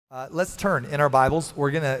Let's turn in our Bibles.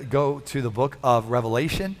 We're going to go to the book of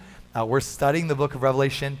Revelation. We're studying the book of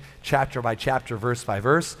Revelation chapter by chapter, verse by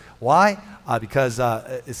verse. Why? Because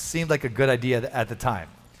it seemed like a good idea at the time.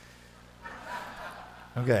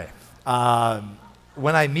 Okay.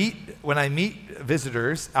 When I meet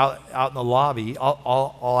visitors out in the lobby,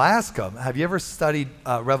 I'll ask them, "Have you ever studied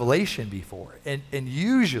Revelation before?" And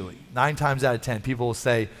usually, 9 times out of 10, people will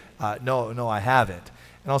say, "No, I haven't."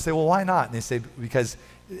 And I'll say, "Well, why not?" And they say, "Because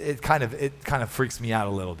it kind of freaks me out a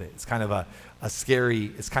little bit. It's kind of a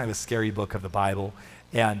scary book of the Bible."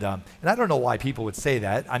 And I don't know why people would say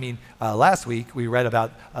that. I mean, last week we read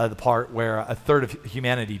about the part where a third of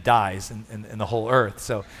humanity dies in the whole earth.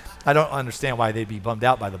 So I don't understand why they'd be bummed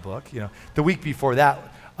out by the book. You know, the week before that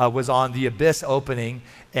was on the abyss opening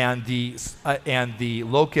and the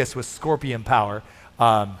locust with scorpion power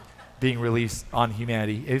being released on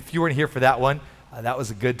humanity. If you weren't here for that one, that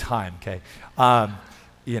was a good time. Okay.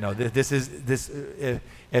 You know, if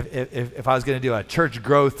I was going to do a church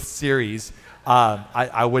growth series,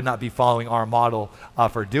 I would not be following our model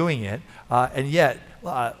for doing it. And yet,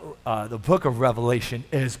 the book of Revelation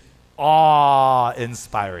is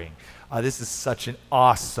awe-inspiring. This is such an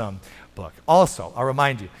awesome book. Also, I'll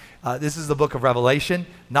remind you, this is the book of Revelation,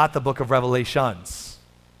 not the book of Revelations.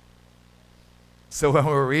 So when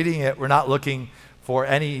we're reading it, we're not looking for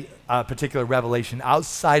any particular revelation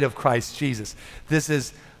outside of Christ Jesus.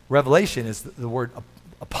 Revelation is the word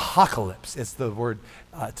apocalypse. It's the word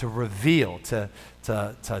to reveal, to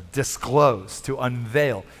disclose, to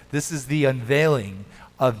unveil. This is the unveiling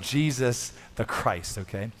of Jesus the Christ,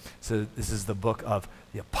 okay? So this is the book of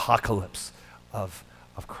the apocalypse of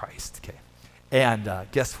Christ, okay? And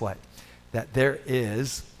guess what? That there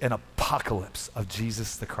is an apocalypse of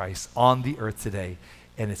Jesus the Christ on the earth today,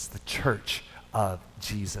 and it's the church of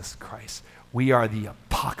Jesus Christ. We are the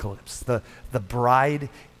apocalypse, the bride.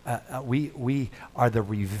 We are the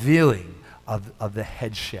revealing of the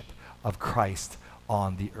headship of Christ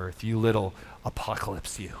on the earth. You little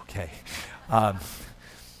apocalypse, you, okay?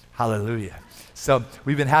 Hallelujah. So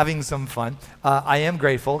we've been having some fun. I am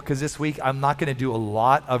grateful because this week I'm not going to do a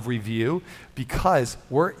lot of review because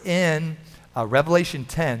we're in Revelation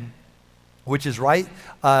 10, which is right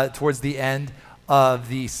towards the end of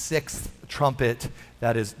the 6th trumpet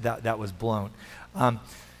that was blown.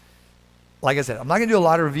 Like I said, I'm not going to do a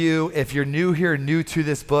lot of review. If you're new here, new to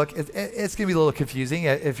this book, it's going to be a little confusing.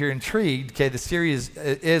 If you're intrigued, okay, the series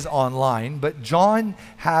is online, but John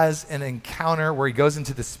has an encounter where he goes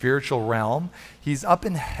into the spiritual realm. He's up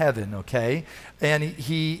in heaven, okay, and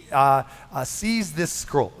he sees this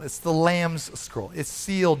scroll. It's the Lamb's scroll. It's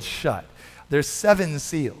sealed shut. There's 7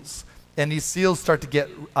 seals. And these seals start to get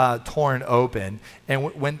torn open.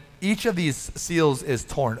 And when each of these seals is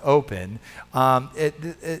torn open,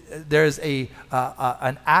 there's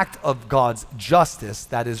an act of God's justice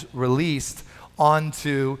that is released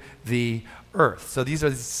onto the earth. So these are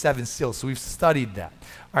the 7 seals. So we've studied that.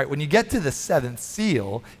 All right, when you get to the 7th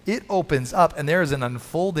seal, it opens up and there is an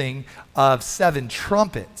unfolding of 7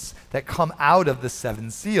 trumpets that come out of the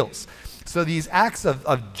 7 seals. So these acts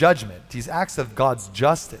of judgment, these acts of God's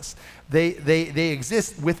justice, they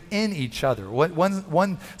exist within each other.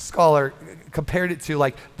 One scholar compared it to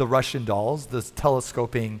like the Russian dolls, the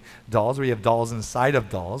telescoping dolls, where you have dolls inside of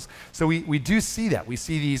dolls. So we do see that. We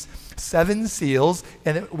see these 7 seals,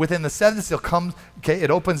 and within the 7th seal comes, okay,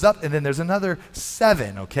 it opens up, and then there's another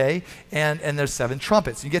 7, okay, and there's 7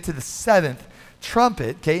 trumpets. You get to the 7th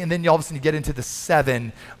trumpet, okay, and then all of a sudden you get into the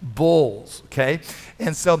 7 bowls, okay?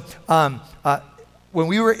 And so when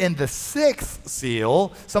we were in the 6th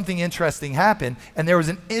seal, something interesting happened, and there was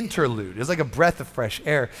an interlude. It was like a breath of fresh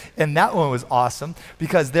air, and that one was awesome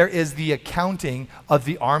because there is the accounting of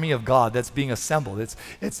the army of God that's being assembled.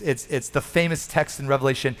 It's the famous text in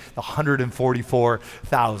Revelation, the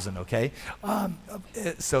 144,000, okay?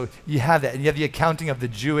 So you have that, and you have the accounting of the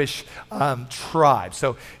Jewish tribe.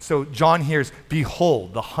 So John hears,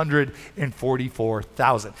 "Behold, the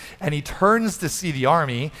 144,000," and he turns to see the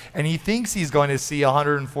army, and he thinks he's going to see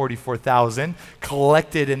 144,000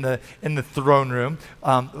 collected in the throne room.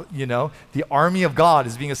 You know, the army of God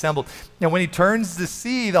is being assembled. And when he turns to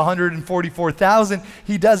see the 144,000,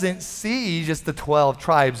 he doesn't see just the 12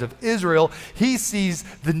 tribes of Israel. He sees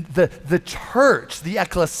the church, the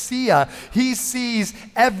ecclesia. He sees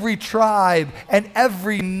every tribe and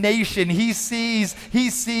every nation. He sees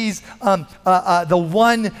the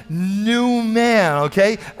one new man,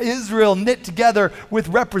 okay? Israel knit together with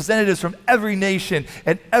representatives from every nation nation,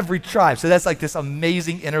 and every tribe. So that's like this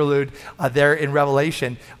amazing interlude there in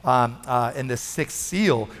Revelation in the sixth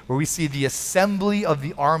seal, where we see the assembly of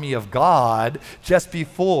the army of God just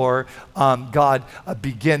before God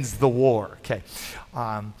begins the war. Okay.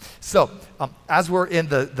 As we're in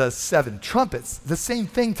the seven trumpets, the same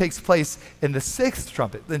thing takes place in the sixth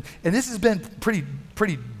trumpet. And this has been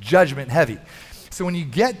pretty judgment heavy. So when you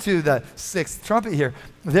get to the sixth trumpet here,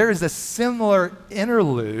 there is a similar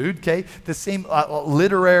interlude, okay? The same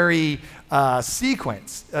literary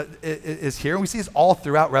sequence is here. And we see this all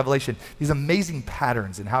throughout Revelation, these amazing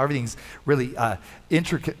patterns and how everything's really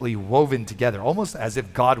intricately woven together, almost as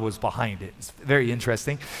if God was behind it. It's very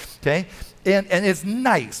interesting, okay? And it's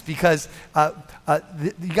nice because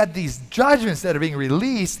you got these judgments that are being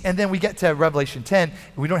released, and then we get to Revelation 10,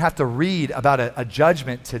 and we don't have to read about a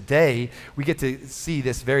judgment today. We get to see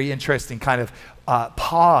this very interesting kind of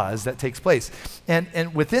pause that takes place.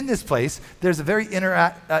 And within this place, there's a very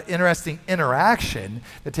interesting interaction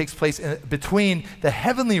that takes place between the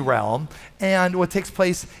heavenly realm and what takes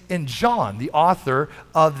place in John, the author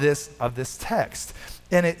of this text.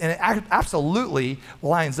 And it absolutely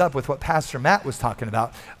lines up with what Pastor Matt was talking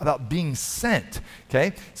about being sent,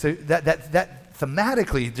 okay? So that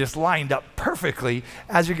thematically just lined up perfectly,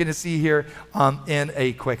 as you're going to see here in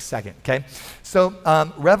a quick second, okay? So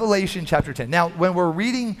Revelation chapter 10. Now, when we're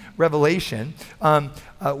reading Revelation,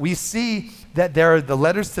 we see that there are the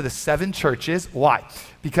letters to the seven churches. Why?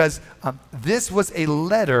 Because this was a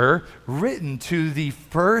letter written to the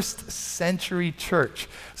first century church.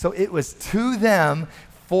 So it was to them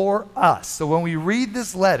for us. So when we read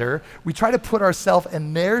this letter, we try to put ourselves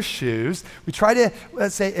in their shoes. We try to,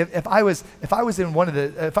 let's say, if I was in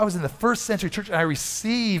the first century church and I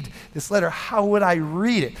received this letter, how would I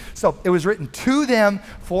read it? So it was written to them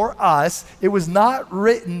for us. It was not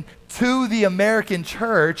written to the American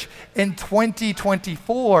church in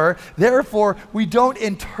 2024. Therefore, we don't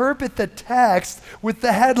interpret the text with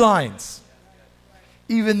the headlines,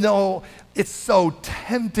 even though it's so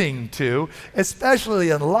tempting to,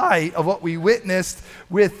 especially in light of what we witnessed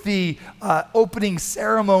with the opening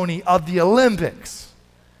ceremony of the Olympics.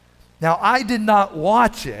 Now, I did not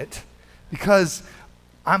watch it because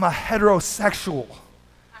I'm a heterosexual.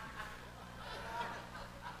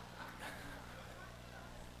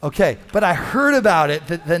 Okay, but I heard about it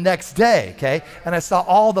the next day, okay? And I saw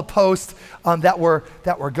all the posts that were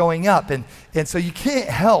going up. And so you can't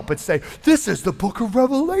help but say, this is the book of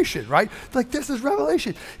Revelation, right? Like, this is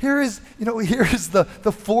Revelation. Here is the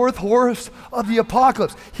fourth horse of the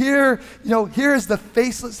apocalypse. Here is the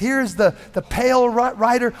faceless, here is the pale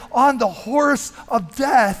rider on the horse of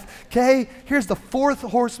death, okay? Here's the fourth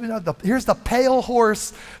horseman, here's the pale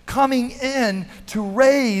horse coming in to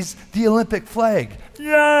raise the Olympic flag.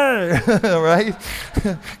 Yay! Right?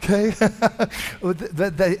 Okay.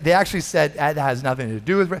 They actually said that has nothing to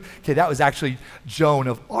do with. Okay, that was actually Joan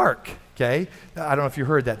of Arc. Okay, I don't know if you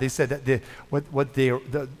heard that. They said that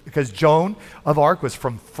because Joan of Arc was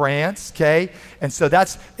from France. Okay, and so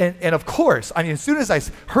that's and of course, I mean, as soon as I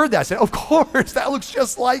heard that, I said, of course, that looks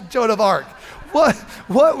just like Joan of Arc.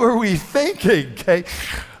 What were we thinking? Okay,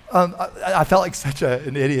 I felt like such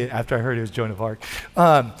an idiot after I heard it was Joan of Arc.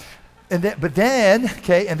 And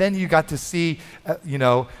then you got to see, what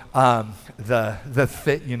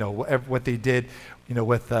they did,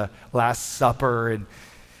 with the Last Supper, and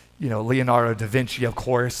Leonardo da Vinci, of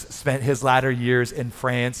course, spent his latter years in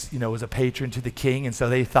France, was a patron to the king, and so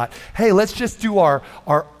they thought, hey, let's just do our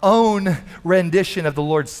own rendition of the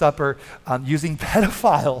Lord's Supper using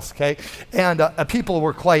pedophiles, okay? And people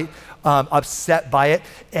were quite upset by it,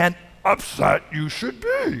 and upset you should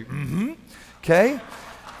be, okay?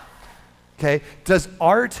 Okay, does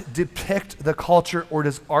art depict the culture, or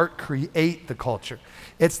does art create the culture?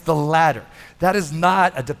 It's the latter. That is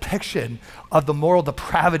not a depiction of the moral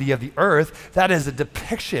depravity of the earth. That is a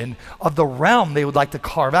depiction of the realm they would like to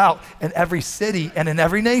carve out in every city and in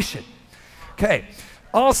every nation. Okay,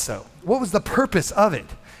 also, what was the purpose of it?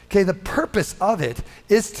 Okay, the purpose of it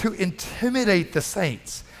is to intimidate the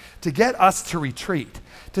saints, to get us to retreat,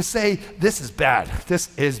 to say, this is bad, this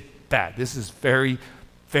is bad, this is very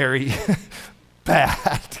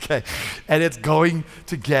bad, okay? And it's going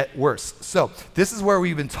to get worse. So this is where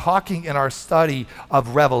we've been talking in our study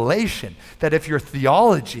of Revelation, that if your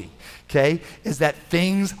theology, okay, is that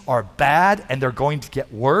things are bad and they're going to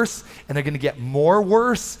get worse, and they're going to get more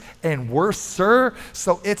worse and worser,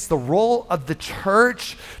 so it's the role of the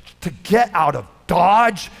church to get out of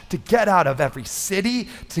Dodge, to get out of every city,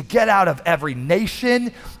 to get out of every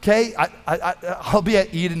nation, okay? I'll be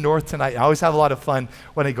at Eden North tonight. I always have a lot of fun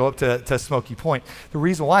when I go up to Smoky Point. The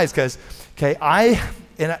reason why is because, okay, I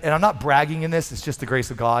and I'm not bragging in this, it's just the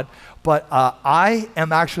grace of God, but I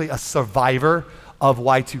am actually a survivor of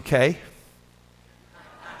Y2K.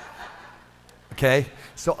 Okay,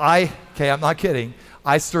 so I'm not kidding,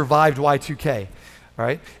 I survived Y2K, all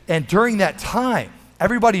right? And during that time,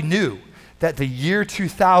 everybody knew that the year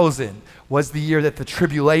 2000 was the year that the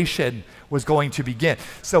tribulation was going to begin.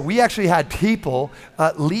 So we actually had people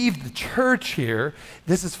leave the church here,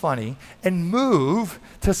 this is funny, and move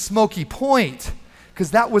to Smoky Point,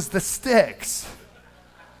 because that was the sticks.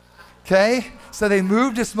 Okay? So they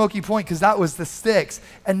moved to Smoky Point because that was the sticks.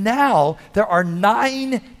 And now there are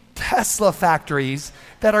 9 Tesla factories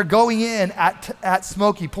that are going in at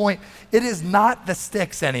Smoky Point. It is not the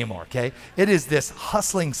sticks anymore, okay? It is this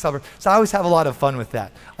hustling suburb. So I always have a lot of fun with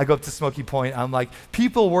that. I go up to Smoky Point, I'm like,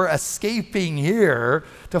 people were escaping here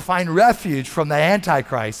to find refuge from the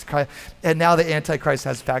Antichrist, and now the Antichrist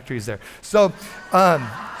has factories there. So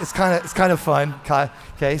it's kind of fun,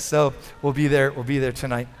 okay? So we'll be there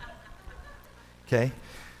tonight, okay?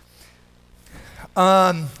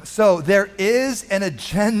 So there is an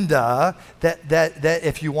agenda that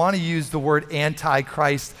if you want to use the word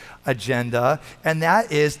Antichrist agenda, and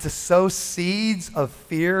that is to sow seeds of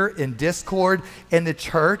fear and discord in the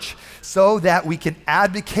church so that we can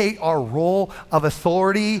advocate our role of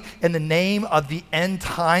authority in the name of the end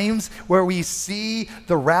times, where we see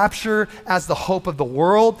the rapture as the hope of the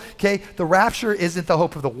world. Okay, the rapture isn't the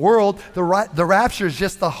hope of the world. The rapture is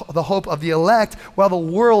just the hope of the elect, while the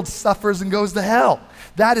world suffers and goes to hell.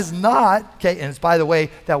 That is not, okay, and it's, by the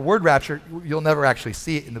way, that word rapture, you'll never actually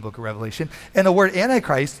see it in the book of Revelation. And the word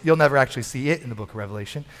Antichrist, you'll never actually see it in the book of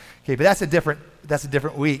Revelation. Okay, but that's a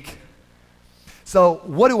different week. So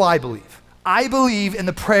what do I believe? I believe in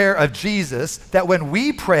the prayer of Jesus, that when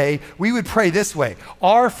we pray, we would pray this way: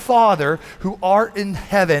 Our Father who art in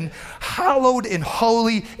heaven, hallowed and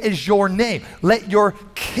holy is your name. Let your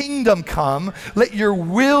kingdom come. Let your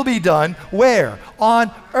will be done. Where? On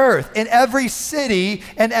earth, in every city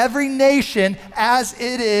and every nation as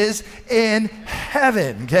it is in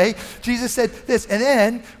heaven. Okay? Jesus said this. And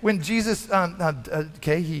then when Jesus,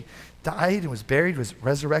 he died and was buried, was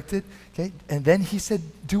resurrected, okay? And then he said,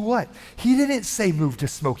 do what? He didn't say move to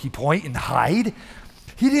Smoky Point and hide.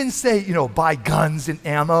 He didn't say, buy guns and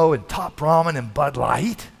ammo and Top Ramen and Bud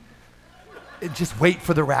Light and just wait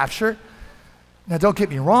for the rapture. Now, don't get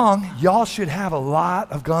me wrong. Y'all should have a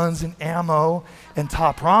lot of guns and ammo and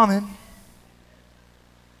Top Ramen,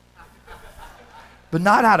 but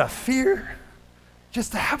not out of fear,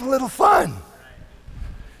 just to have a little fun.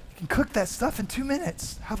 You can cook that stuff in 2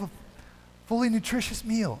 minutes. Have a fully nutritious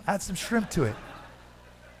meal. Add some shrimp to it.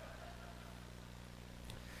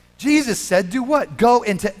 Jesus said, do what? Go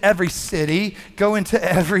into every city, go into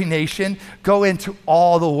every nation, go into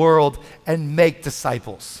all the world and make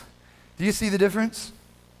disciples. Do you see the difference?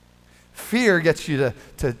 Fear gets you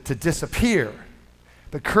to disappear,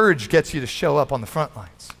 but courage gets you to show up on the front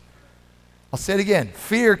lines. I'll say it again.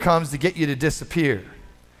 Fear comes to get you to disappear,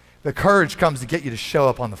 but courage comes to get you to show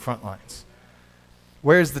up on the front lines.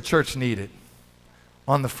 Where is the church needed?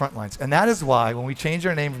 On the front lines. And that is why when we changed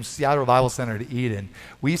our name from Seattle Revival Center to Eden,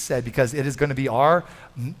 we said, because it is going to be our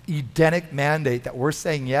Edenic mandate that we're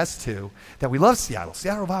saying yes to, that we love Seattle.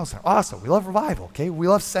 Seattle Revival Center, awesome. We love revival, okay? We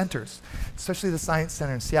love centers, especially the Science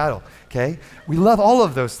Center in Seattle, okay? We love all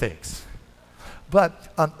of those things.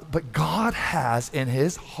 But God has in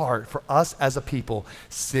his heart for us as a people,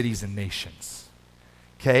 cities and nations.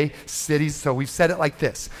 Okay, cities, so we've said it like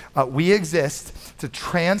this. We exist to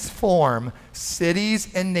transform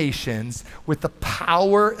cities and nations with the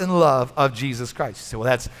power and love of Jesus Christ. You say,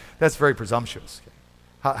 well, that's very presumptuous.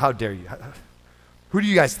 How dare you? Who do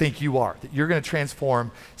you guys think you are, that you're going to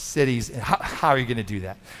transform cities? And how are you going to do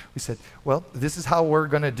that? We said, well, this is how we're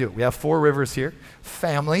going to do it. We have 4 rivers here.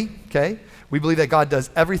 Family, okay? We believe that God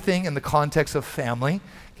does everything in the context of family,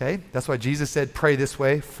 okay? That's why Jesus said, pray this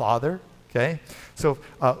way, Father. Okay, so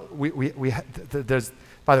there's,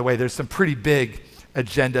 by the way, there's some pretty big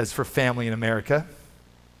agendas for family in America.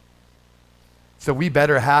 So we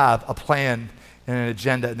better have a plan and an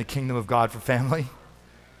agenda in the kingdom of God for family.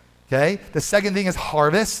 Okay, the second thing is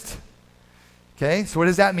harvest. Okay, so what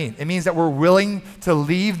does that mean? It means that we're willing to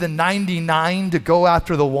leave the 99 to go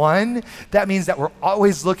after the one. That means that we're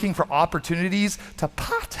always looking for opportunities to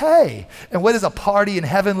party. And what does a party in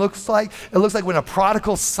heaven looks like? It looks like when a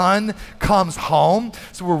prodigal son comes home.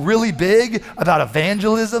 So we're really big about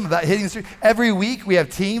evangelism, about hitting the street. Every week we have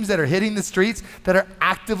teams that are hitting the streets that are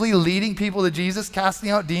actively leading people to Jesus, casting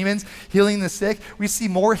out demons, healing the sick. We see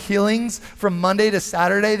more healings from Monday to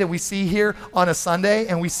Saturday than we see here on a Sunday,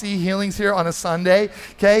 and we see healings here on a Sunday,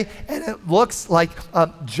 okay? And it looks like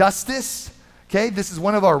justice, Okay, this is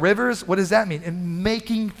one of our rivers. What does that mean? In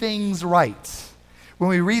making things right. When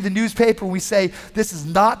we read the newspaper, we say, this is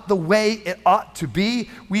not the way it ought to be.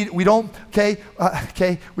 We don't,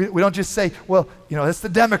 we don't just say, well, it's the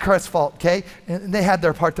Democrats' fault, okay? And they had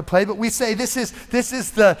their part to play, but we say this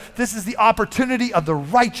is the opportunity of the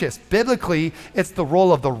righteous. Biblically, it's the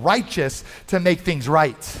role of the righteous to make things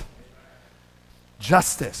right.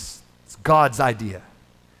 Justice, it's God's idea.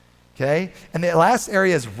 Okay? And the last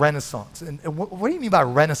area is Renaissance. And what do you mean by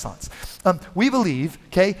Renaissance? We believe,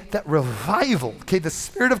 that revival, the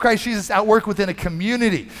Spirit of Christ Jesus at work within a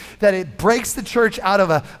community, that it breaks the church out of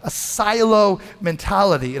a silo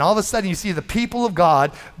mentality. And all of a sudden you see the people of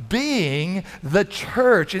God being the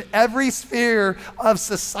church in every sphere of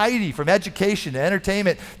society, from education to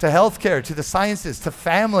entertainment to healthcare to the sciences to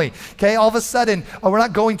family. Okay? All of a sudden, we're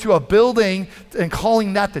not going to a building and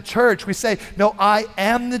calling that the church. We say, no, I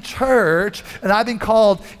am the church, and I've been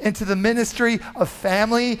called into the ministry of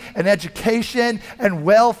family and education and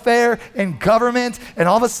welfare and government. And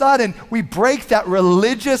all of a sudden, we break that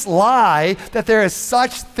religious lie that there is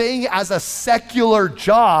such thing as a secular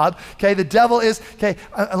job. Okay, the devil is,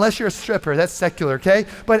 unless you're a stripper, that's secular, okay?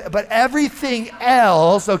 But everything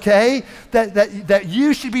else, okay, that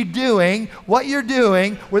you should be doing what you're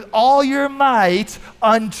doing with all your might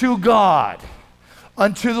unto God,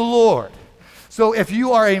 unto the Lord. So if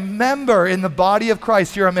you are a member in the body of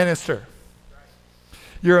Christ, you're a minister.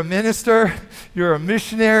 You're a minister, you're a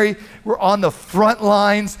missionary. We're on the front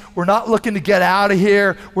lines. We're not looking to get out of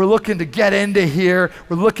here. We're looking to get into here.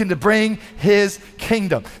 We're looking to bring his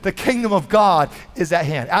kingdom. The kingdom of God is at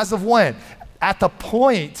hand. As of when? At the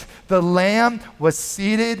point the Lamb was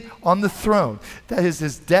seated on the throne. That is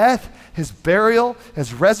his death, his burial,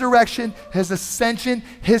 his resurrection, his ascension,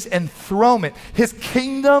 his enthronement. His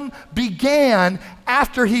kingdom began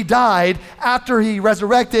after he died, after he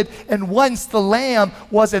resurrected, and once the Lamb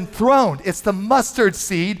was enthroned. It's the mustard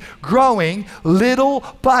seed growing little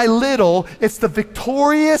by little. It's the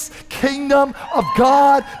victorious kingdom of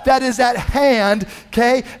God that is at hand,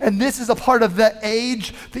 okay? And this is a part of the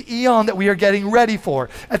age, the eon that we are getting ready for.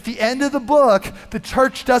 At the end of the book, the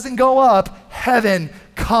church doesn't go up, heaven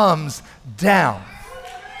comes down.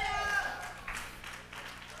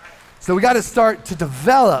 So we got to start to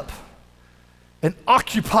develop an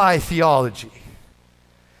occupy theology.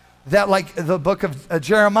 That, like the book of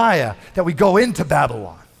Jeremiah, that we go into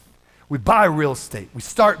Babylon. We buy real estate. We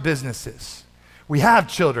start businesses. We have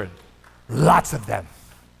children, lots of them.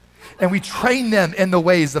 And we train them in the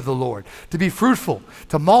ways of the Lord to be fruitful,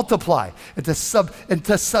 to multiply, and to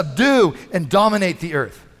subdue and dominate the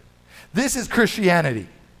earth. This is Christianity,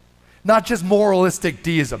 not just moralistic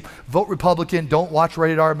deism. Vote Republican, don't watch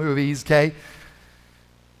rated R movies, okay?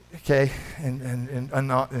 Okay, and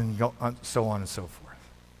go on, so on and so forth.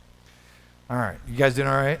 All right, you guys doing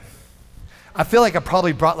all right? I feel like I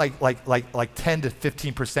probably brought like 10 to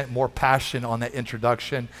 15% more passion on that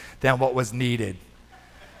introduction than what was needed.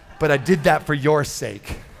 But I did that for your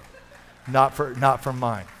sake, not for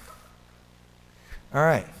mine. All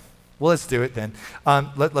right. Well, let's do it then.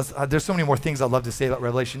 There's so many more things I'd love to say about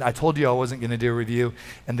Revelation. I told you I wasn't going to do a review,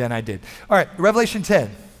 and then I did. All right, Revelation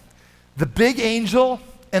 10. The big angel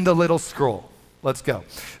and the little scroll. Let's go.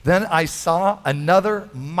 Then I saw another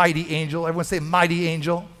mighty angel. Everyone say mighty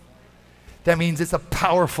angel. That means it's a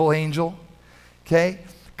powerful angel, okay?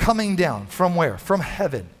 Coming down from where? From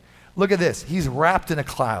heaven. Look at this. He's wrapped in a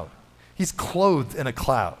cloud. He's clothed in a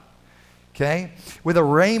cloud, okay? With a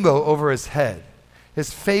rainbow over his head.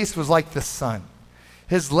 His face was like the sun.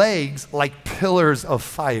 His legs like pillars of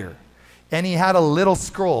fire. And he had a little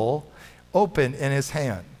scroll open in his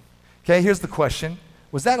hand. Okay, here's the question.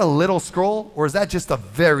 Was that a little scroll, or is that just a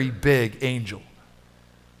very big angel?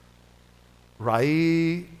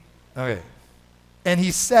 Right? Okay. And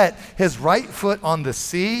he set his right foot on the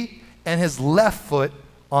sea and his left foot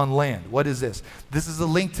on land. What is this? This is a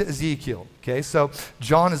link to Ezekiel. Okay, so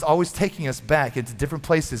John is always taking us back into different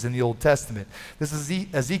places in the Old Testament. This is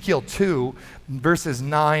Ezekiel 2, verses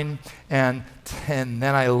 9 and 10.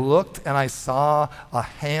 Then I looked and I saw a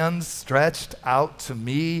hand stretched out to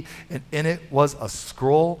me, and in it was a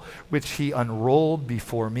scroll which he unrolled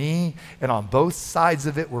before me, and on both sides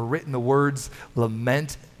of it were written the words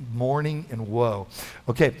lament, mourning, and woe.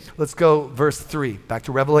 Okay, let's go verse 3, back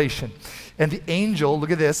to Revelation. And the angel, look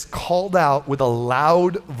at this, called out with a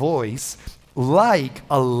loud voice like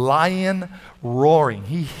a lion roaring.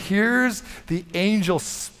 He hears the angel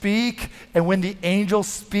speak, and when the angel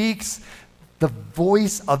speaks, the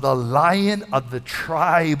voice of the Lion of the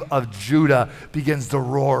tribe of Judah begins to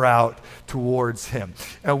roar out towards him.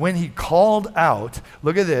 And when he called out,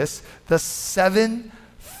 look at this, the 7,000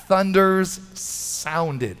 thunders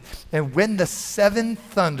sounded. And when the 7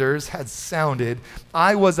 thunders had sounded,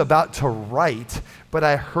 I was about to write, but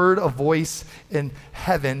I heard a voice in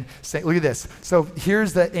heaven saying, look at this. So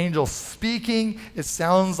here's the angel speaking. It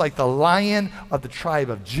sounds like the Lion of the tribe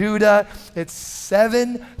of Judah. It's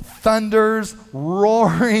 7 thunders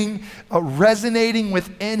roaring, resonating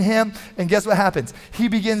within him. And guess what happens? He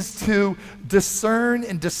begins to discern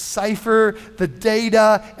and decipher the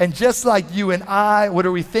data. And just like you and I, what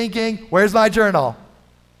are we thinking? Where's my journal?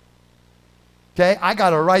 Okay, I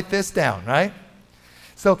got to write this down, right?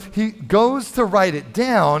 So he goes to write it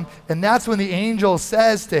down, and that's when the angel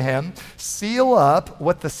says to him, seal up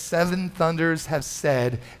what the 7 thunders have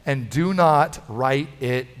said and do not write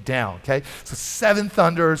it down, okay? So 7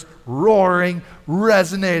 thunders roaring,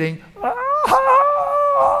 resonating.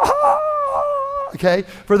 Okay,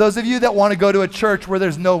 for those of you that want to go to a church where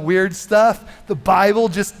there's no weird stuff, the Bible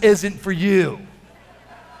just isn't for you.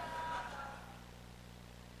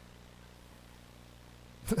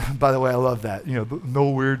 By the way, I love that. You know,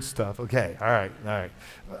 no weird stuff. Okay, all right.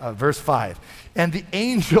 Verse 5. And the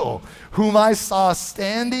angel whom I saw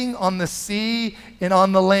standing on the sea and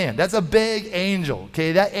on the land. That's a big angel,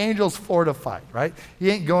 okay? That angel's fortified, right? He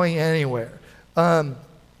ain't going anywhere.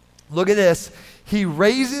 Look at this. He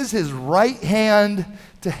raises his right hand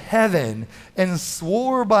to heaven and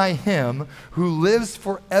swore by him who lives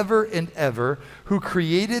forever and ever, who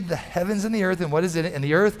created the heavens and the earth and what is in it, and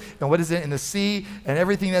the earth and what is in it, and the sea and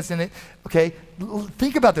everything that's in it. Okay,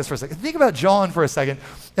 think about this for a second. Think about John for a second.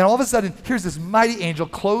 And all of a sudden, here's this mighty angel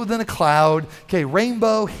clothed in a cloud, okay,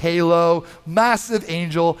 rainbow, halo, massive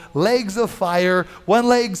angel, legs of fire, one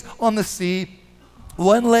leg's on the sea,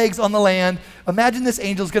 one leg's on the land. Imagine this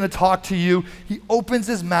angel's going to talk to you. He opens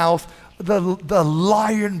his mouth. The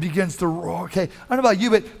lion begins to roar. Okay, I don't know about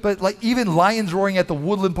you, but like even lions roaring at the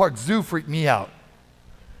Woodland Park Zoo freak me out.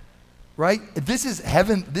 Right? This is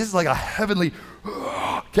heaven. This is like a heavenly,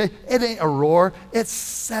 okay? It ain't a roar. It's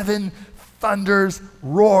 7 thunders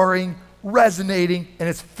roaring, resonating, and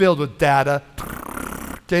it's filled with data.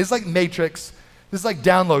 Okay, it's like Matrix. This is like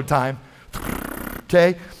download time.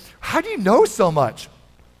 Okay? How do you know so much?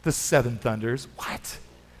 The 7 thunders. What?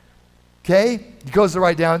 Okay? He goes to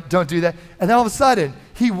write down, don't do that. And then all of a sudden,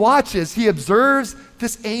 he watches, he observes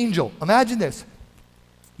this angel. Imagine this.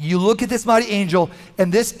 You look at this mighty angel,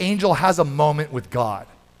 and this angel has a moment with God.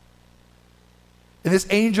 And this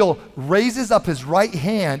angel raises up his right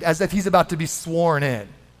hand as if he's about to be sworn in.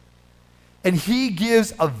 And he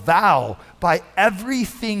gives a vow by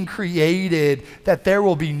everything created that there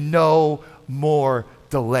will be no more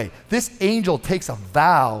delay. This angel takes a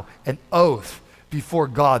vow, an oath before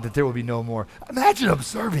God that there will be no more. Imagine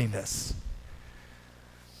observing this.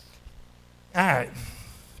 All right.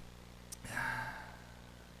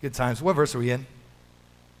 Good times. What verse are we in?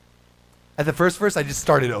 At the first verse, I just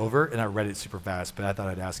started over and I read it super fast, but I thought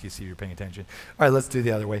I'd ask you to see if you're paying attention. All right, let's do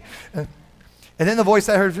the other way. And then the voice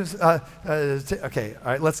I heard, okay, all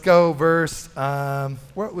right, let's go verse,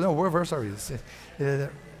 where verse are we?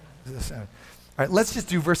 All right, let's just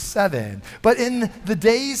do verse 7. But in the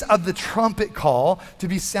days of the trumpet call to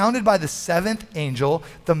be sounded by the 7th angel,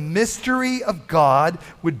 the mystery of God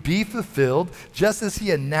would be fulfilled, just as he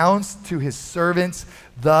announced to his servants,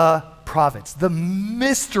 the prophets. The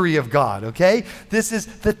mystery of God, okay? This is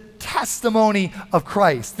the testimony of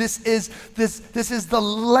Christ. This is the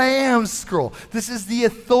Lamb's scroll. This is the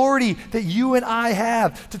authority that you and I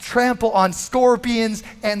have to trample on scorpions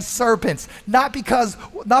and serpents. Not because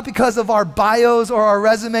of our bios or our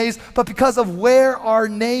resumes, but because of where our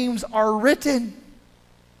names are written.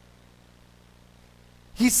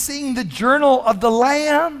 He's seeing the journal of the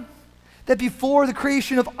Lamb that before the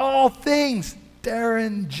creation of all things,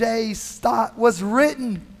 Darren J. Stott was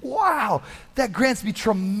written. Wow, that grants me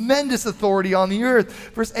tremendous authority on the earth.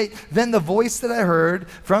 Verse 8, then the voice that I heard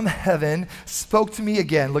from heaven spoke to me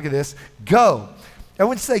again. Look at this. Go.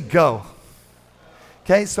 Everyone say go.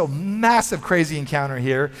 Okay, so massive crazy encounter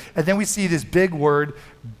here. And then we see this big word,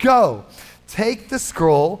 go. Take the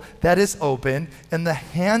scroll that is open in the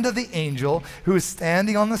hand of the angel who is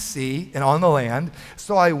standing on the sea and on the land.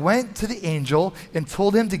 So I went to the angel and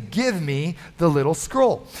told him to give me the little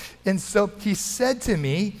scroll. And so he said to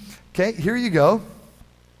me, okay, here you go.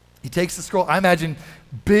 He takes the scroll. I imagine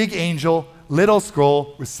big angel, little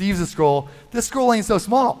scroll, receives the scroll. This scroll ain't so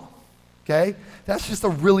small, okay? That's just a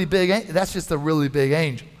really big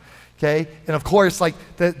angel. Okay, and of course, like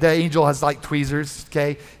the angel has like tweezers,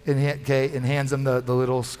 okay, and hands him the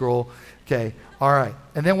little scroll. Okay, all right.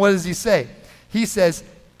 And then what does he say? He says,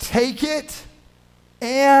 take it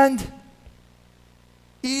and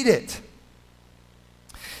eat it.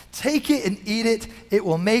 Take it and eat it. It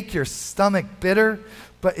will make your stomach bitter,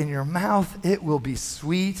 but in your mouth it will be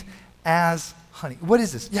sweet as honey. What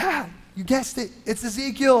is this? Yeah, you guessed it. It's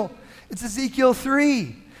Ezekiel. It's Ezekiel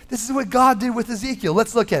 3. This is what God did with Ezekiel.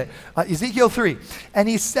 Let's look at it. Ezekiel 3. And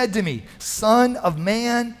he said to me, Son of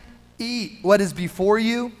man, eat what is before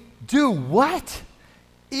you. Do what?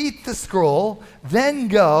 Eat the scroll, then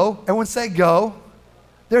go. Everyone say go.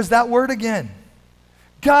 There's that word again.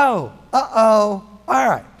 Go. Uh-oh. All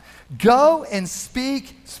right. Go and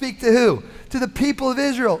speak. Speak to who? To the people of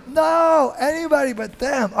Israel. No, anybody but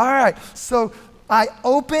them. All right. So I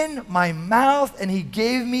opened my mouth, and he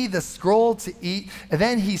gave me the scroll to eat. And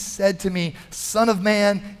then he said to me, Son of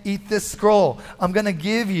man, eat this scroll. I'm going to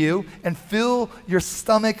give you and fill your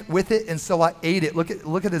stomach with it. And so I ate it.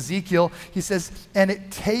 Look at Ezekiel. He says, and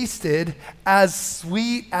it tasted as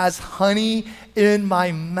sweet as honey in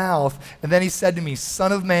my mouth. And then he said to me,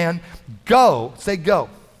 Son of man, go. Say go.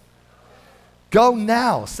 Go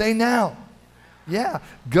now. Say now. Yeah,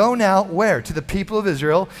 go now, where? To the people of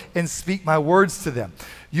Israel, and speak my words to them.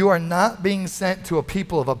 You are not being sent to a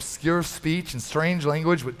people of obscure speech and strange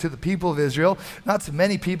language, but to the people of Israel, not to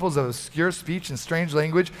many peoples of obscure speech and strange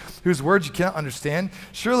language, whose words you cannot understand.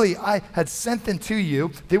 Surely I had sent them to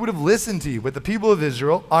you, they would have listened to you, but the people of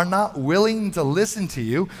Israel are not willing to listen to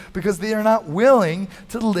you, because they are not willing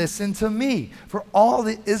to listen to me. For all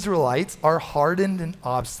the Israelites are hardened and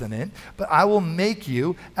obstinate, but I will make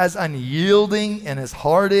you as unyielding and as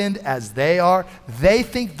hardened as they are. They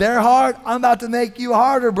think they're hard. I'm about to make you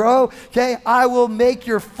harder, bro. Okay, I will make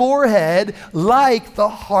your forehead like the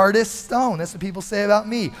hardest stone. That's what people say about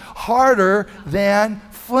me. Harder than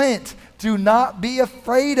flint. Do not be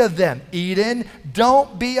afraid of them, Eden.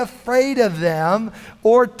 Don't be afraid of them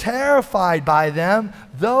or terrified by them,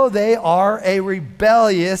 though they are a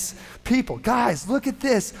rebellious people. Guys, look at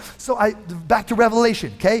this. So back to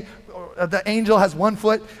Revelation, okay? The angel has 1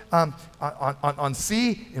 foot on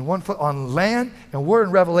sea and 1 foot on land, and we're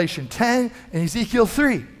in Revelation 10 and Ezekiel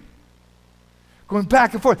 3. Going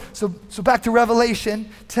back and forth. So back to Revelation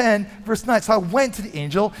 10, verse 9. So I went to the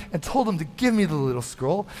angel and told him to give me the little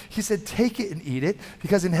scroll. He said, take it and eat it,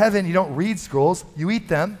 because in heaven you don't read scrolls, you eat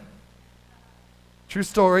them. True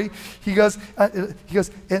story. He goes, and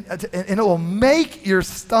it will make your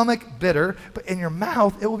stomach bitter, but in your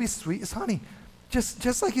mouth it will be sweet as honey.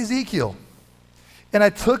 Just like Ezekiel. And I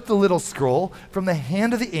took the little scroll from the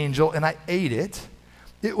hand of the angel and I ate it.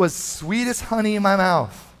 It was sweet as honey in my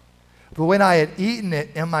mouth. But when I had eaten it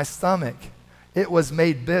in my stomach, it was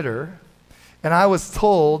made bitter. And I was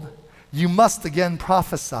told, you must again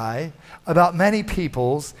prophesy about many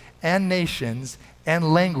peoples and nations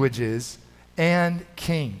and languages and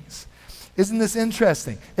kings. Isn't this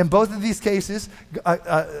interesting? In both of these cases,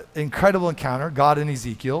 incredible encounter, God and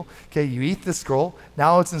Ezekiel. Okay, you eat the scroll,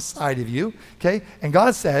 now it's inside of you. Okay, and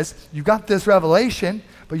God says, you got this revelation,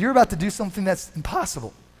 but you're about to do something that's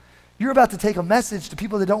impossible. You're about to take a message to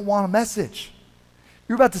people that don't want a message.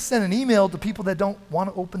 You're about to send an email to people that don't want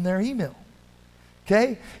to open their email.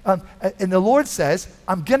 Okay, and the Lord says,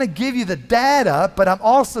 I'm going to give you the data, but I'm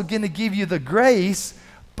also going to give you the grace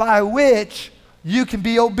by which you can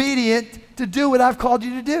be obedient to do what I've called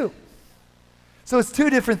you to do. So it's two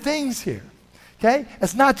different things here, okay?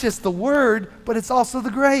 It's not just the word, but it's also the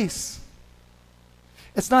grace.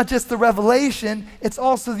 It's not just the revelation, it's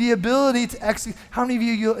also the ability to execute. How many of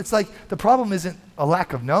you, it's like the problem isn't a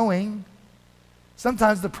lack of knowing.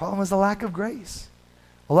 Sometimes the problem is a lack of grace,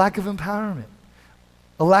 a lack of empowerment,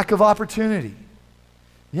 a lack of opportunity.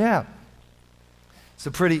 Yeah. So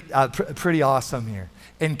pretty awesome here.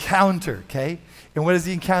 Encounter, okay? And what does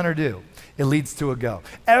the encounter do? It leads to a go.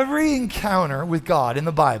 Every encounter with God in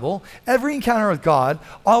the Bible, every encounter with God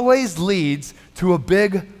always leads to a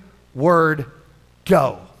big word,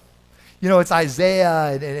 go. You know, it's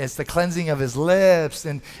Isaiah, and it's the cleansing of his lips,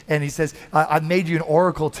 and he says, I've made you an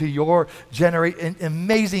oracle to your generation. An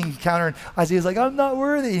amazing encounter. And Isaiah's like, I'm not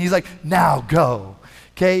worthy. And he's like, now go.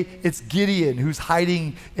 Okay, it's Gideon who's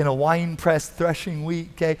hiding in a wine press threshing wheat.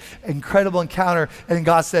 Okay, incredible encounter. And then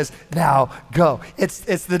God says, now go.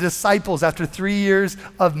 It's the disciples after 3 years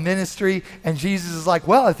of ministry. And Jesus is like,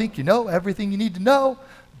 well, I think you know everything you need to know.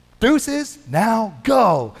 Deuces, now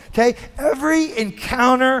go. Okay, every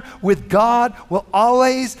encounter with God will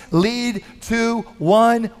always lead to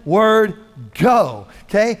one word, go.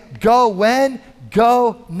 Okay, go when?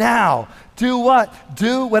 Go now. Do what?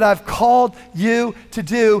 Do what I've called you to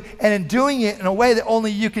do. And in doing it in a way that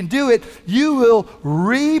only you can do it, you will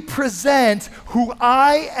represent who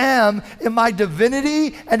I am in my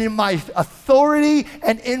divinity and in my authority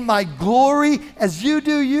and in my glory. As you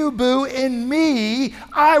do you, boo, in me,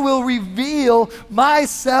 I will reveal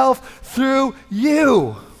myself through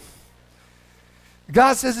you.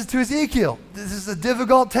 God says it to Ezekiel. This is a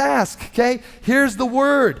difficult task, okay? Here's the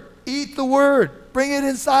word. Eat the word. Bring it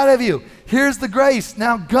inside of you. Here's the grace.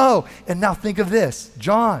 Now go. And now think of this.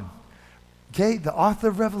 John, okay, the author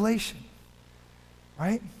of Revelation,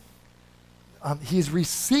 right? He's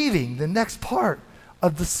receiving the next part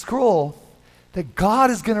of the scroll that God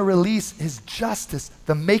is going to release his justice,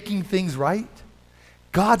 the making things right.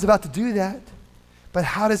 God's about to do that. But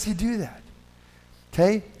how does he do that?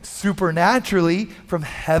 Okay, supernaturally from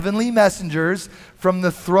heavenly messengers, from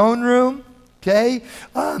the throne room, okay,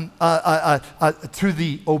 to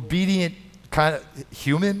the obedient kind of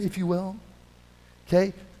human, if you will,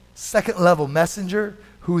 okay, second level messenger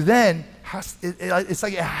who then it's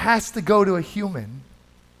like it has to go to a human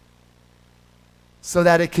so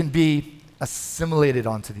that it can be assimilated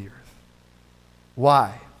onto the earth.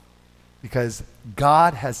 Why? Because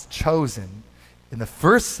God has chosen in the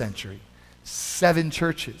first century 7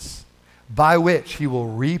 churches by which he will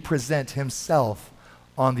represent himself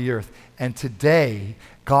on the earth. And today,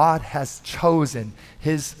 God has chosen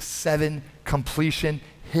his 7 completion,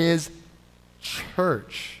 his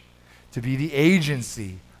church, to be the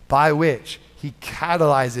agency by which he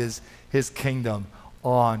catalyzes his kingdom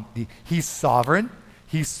on the. He's sovereign,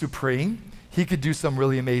 he's supreme, he could do some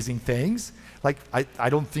really amazing things. Like, I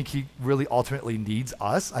don't think he really ultimately needs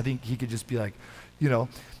us. I think he could just be like, you know,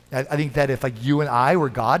 I think that if like you and I were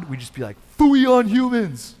God, we'd just be like, phooey on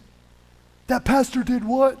humans. That pastor did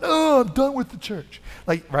what? Oh, I'm done with the church.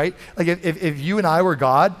 Like, right? Like if you and I were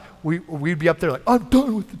God, we'd be up there like, I'm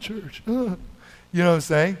done with the church. You know what I'm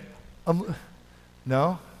saying?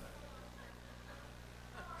 No?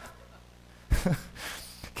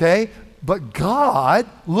 Okay? But God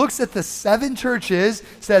looks at the 7 churches,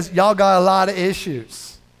 says, y'all got a lot of issues.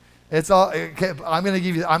 It's all, okay, I'm going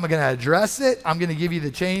to address it. I'm going to give you the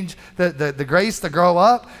change, the grace to grow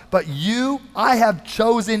up. But I have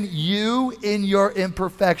chosen you in your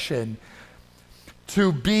imperfection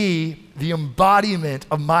to be the embodiment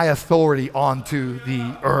of my authority onto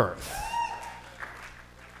the earth.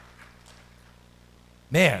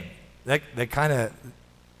 Man, that kind of,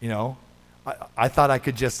 you know, I thought I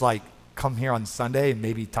could just like come here on Sunday and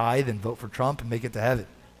maybe tithe and vote for Trump and make it to heaven.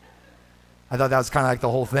 I thought that was kind of like the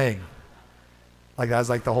whole thing. Like that was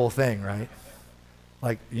like the whole thing, right?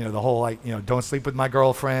 Like, you know, the whole like, you know, don't sleep with my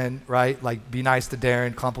girlfriend, right? Like be nice to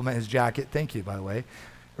Darren, compliment his jacket. Thank you, by the way,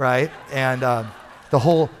 right? And the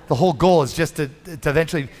whole goal is just to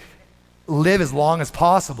eventually live as long as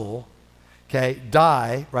possible, okay,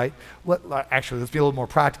 die, right? Actually, let's be a little more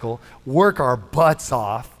practical. Work our butts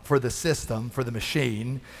off for the system, for the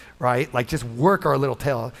machine, right? Like just work our little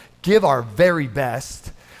tail, give our very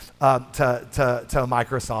best to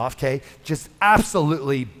Microsoft, okay? Just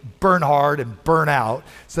absolutely burn hard and burn out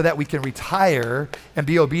so that we can retire and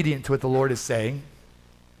be obedient to what the Lord is saying,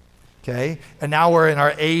 okay? And now we're in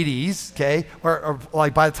our 80s, okay? Or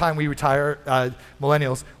like by the time we retire,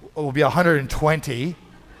 millennials, we'll be 120.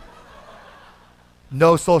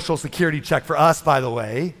 No social security check for us, by the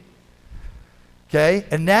way, okay?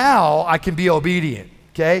 And now I can be obedient.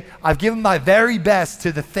 Okay, I've given my very best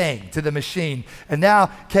to the thing, to the machine. And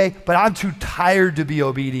now, okay, but I'm too tired to be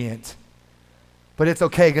obedient. But it's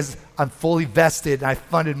okay because I'm fully vested and I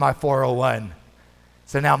funded my 401.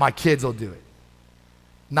 So now my kids will do it.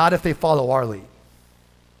 Not if they follow our lead.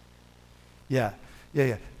 Yeah.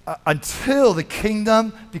 Until the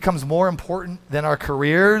kingdom becomes more important than our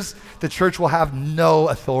careers, the church will have no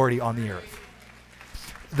authority on the earth.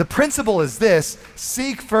 The principle is this: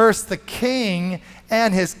 seek first the king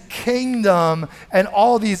and his kingdom, and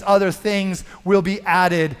all these other things will be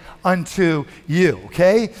added unto you,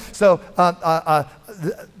 okay? So,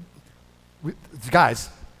 guys,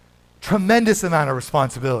 tremendous amount of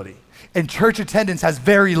responsibility. And church attendance has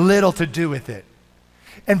very little to do with it.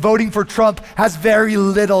 And voting for Trump has very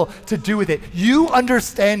little to do with it. You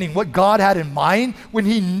understanding what God had in mind when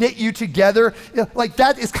he knit you together, like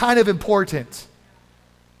that is kind of important.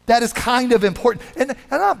 That is kind of important. And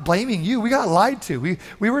I'm not blaming you. We got lied to.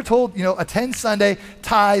 We were told, you know, attend Sunday,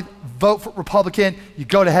 tithe, vote for Republican, you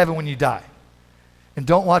go to heaven when you die. And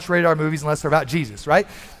don't watch rated R movies unless they're about Jesus, right?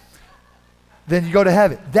 Then you go to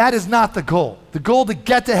heaven. That is not the goal. The goal to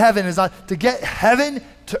get to heaven is not to get heaven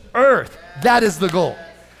to earth. That is the goal.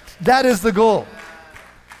 That is the goal.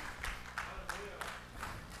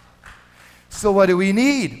 So what do we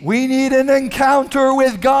need? We need an encounter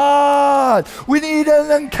with God. We need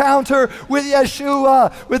an encounter with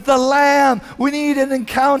Yeshua, with the Lamb. We need an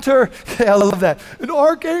encounter. Okay, I love that. An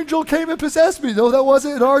archangel came and possessed me. No, that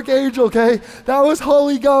wasn't an archangel, okay? That was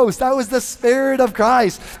Holy Ghost. That was the Spirit of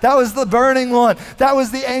Christ. That was the burning one. That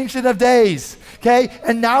was the Ancient of Days, okay?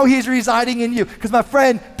 And now he's residing in you. Because my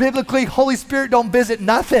friend, biblically, Holy Spirit don't visit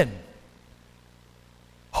nothing.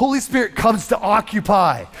 Holy Spirit comes to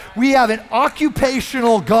occupy. We have an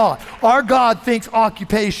occupational God. Our God thinks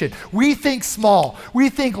occupation. We think small. We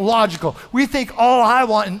think logical. We think all I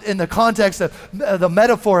want in the context of the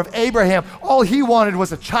metaphor of Abraham, all he wanted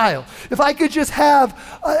was a child. If I could just have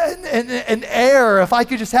an heir, if I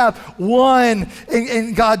could just have one,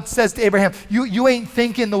 and God says to Abraham, you ain't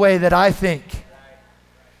thinking the way that I think.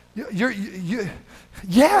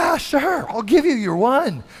 Yeah, sure, I'll give you your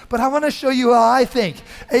one, but I want to show you how I think.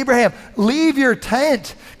 Abraham, leave your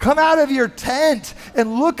tent, come out of your tent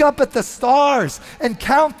and look up at the stars and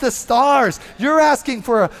count the stars. You're asking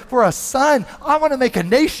for a son. I want to make a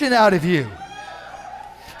nation out of you.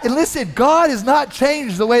 And listen, God has not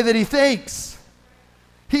changed the way that he thinks.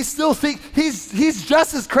 He still thinks, he's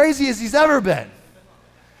just as crazy as he's ever been.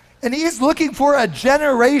 And he's looking for a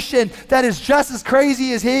generation that is just as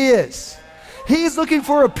crazy as he is. He's looking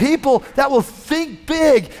for a people that will think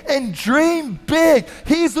big and dream big.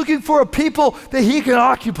 He's looking for a people that he can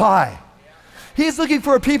occupy. He's looking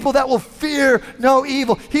for a people that will fear no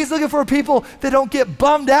evil. He's looking for a people that don't get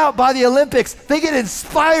bummed out by the Olympics. They get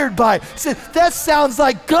inspired by it. He said, that sounds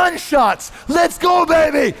like gunshots. Let's go,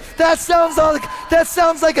 baby. That sounds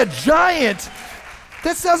like a giant.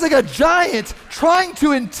 That sounds like a giant trying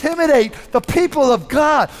to intimidate the people of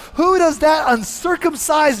God. Who does that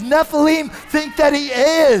uncircumcised Nephilim think that he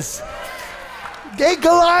is? Hey,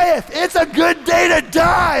 Goliath, it's a good day to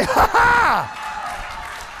die. Ha ha!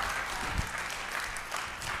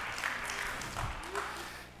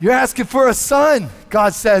 You're asking for a son.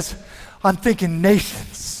 God says, I'm thinking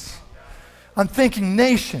nations. I'm thinking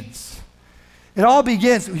nations. It all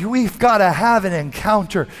begins, we've got to have an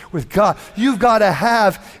encounter with God. You've got to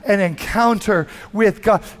have an encounter with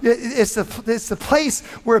God. It's the place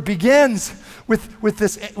where it begins with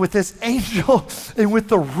this angel and with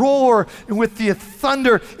the roar and with the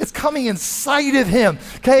thunder. It's coming inside of him,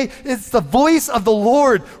 okay? It's the voice of the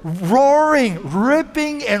Lord roaring,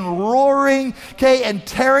 ripping and roaring, okay, and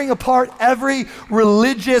tearing apart every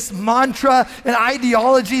religious mantra and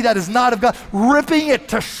ideology that is not of God, ripping it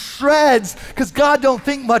to shreds, because God don't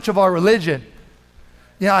think much of our religion.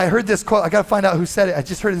 Yeah, I heard this quote. I got to find out who said it. I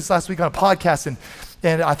just heard this last week on a podcast,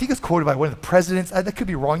 and I think it's quoted by one of the presidents. That could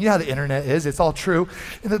be wrong. You know how the internet is. It's all true.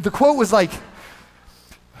 And the quote was like,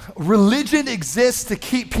 religion exists to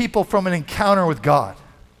keep people from an encounter with God.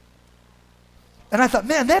 And I thought,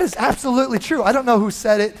 man, that is absolutely true. I don't know who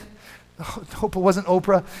said it. I hope it wasn't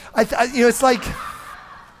Oprah. It's like,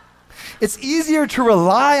 it's easier to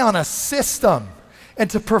rely on a system and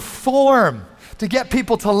to perform to get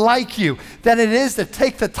people to like you than it is to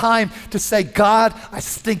take the time to say, God, I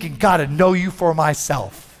stinking gotta know you for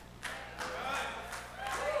myself.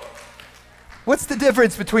 What's the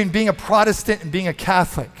difference between being a Protestant and being a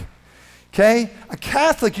Catholic? Okay? A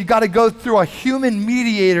Catholic, you gotta go through a human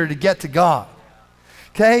mediator to get to God.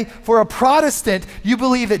 Okay? For a Protestant, you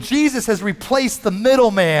believe that Jesus has replaced the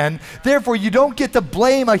middleman, therefore you don't get to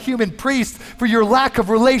blame a human priest for your lack of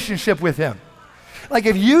relationship with him. Like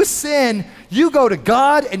if you sin, you go to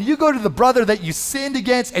God and you go to the brother that you sinned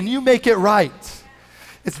against and you make it right.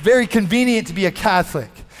 It's very convenient to be a Catholic.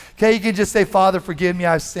 Okay, you can just say, Father, forgive me,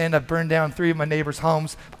 I've sinned. I've burned down 3 of my neighbors'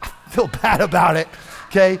 homes. I feel bad about it.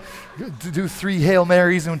 Okay, do 3 Hail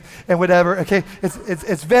Marys and whatever. Okay,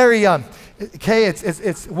 it's very,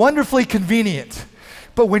 it's wonderfully convenient.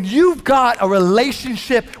 But when you've got a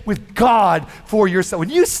relationship with God for yourself, when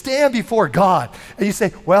you stand before God and you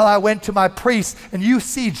say, well, I went to my priest, and you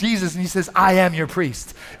see Jesus and he says, I am your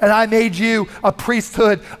priest, and I made you a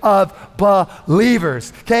priesthood of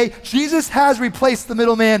believers, okay? Jesus has replaced the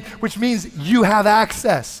middleman, which means you have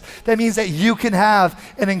access. That means that you can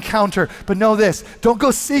have an encounter. But know this, don't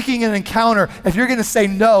go seeking an encounter if you're gonna say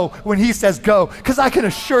no when he says go, because I can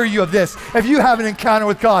assure you of this, if you have an encounter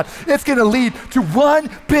with God, it's gonna lead to one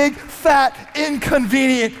big, fat,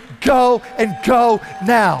 inconvenient go and go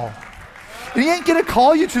now. And he ain't gonna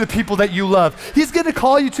call you to the people that you love. He's gonna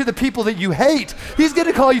call you to the people that you hate. He's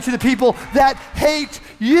gonna call you to the people that hate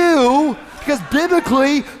you, because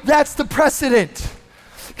biblically, that's the precedent.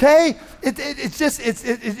 Okay?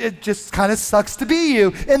 it just kind of sucks to be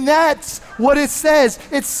you. And that's what it says.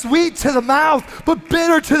 It's sweet to the mouth, but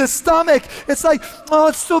bitter to the stomach. It's like, oh,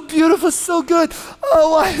 it's so beautiful, so good.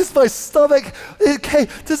 Oh, why is my stomach? Okay,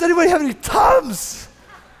 does anybody have any Tums?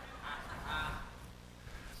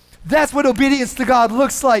 That's what obedience to God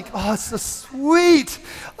looks like. Oh, it's so sweet.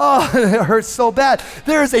 Oh, it hurts so bad.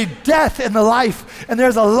 There is a death in the life, and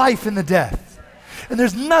there's a life in the death. And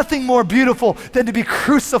there's nothing more beautiful than to be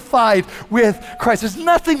crucified with Christ. There's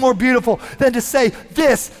nothing more beautiful than to say,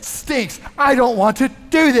 this stinks. I don't want to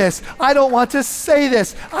do this. I don't want to say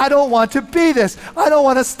this. I don't want to be this. I don't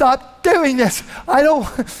want to stop doing this. I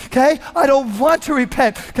don't want to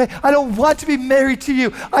repent. Okay, I don't want to be married to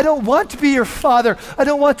you. I don't want to be your father. I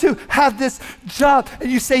don't want to have this job.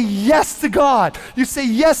 And you say yes to God. You say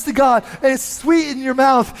yes to God, and it's sweet in your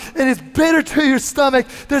mouth, and it's bitter to your stomach.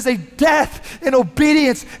 There's a death in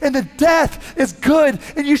obedience, and the death is good,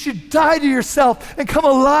 and you should die to yourself and come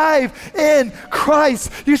alive in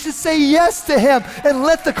Christ. You should say yes to him and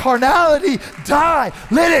let the carnality die.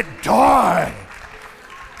 Let it die.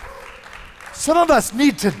 Some of us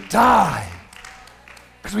need to die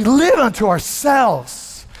because we live unto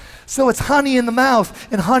ourselves. So it's honey in the mouth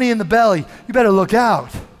and honey in the belly. You better look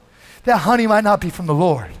out. That honey might not be from the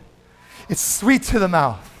Lord. It's sweet to the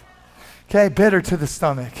mouth, okay, bitter to the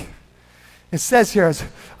stomach. It says here,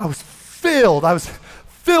 I was filled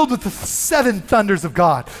with the seven thunders of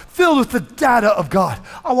God, filled with the data of God.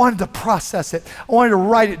 I wanted to process it. I wanted to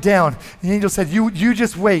write it down. And the angel said, you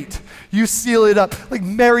just wait. You seal it up. Like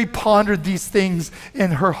Mary pondered these things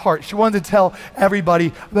in her heart. She wanted to tell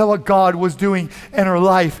everybody about what God was doing in her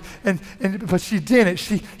life. But she didn't.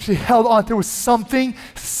 She held on. There was something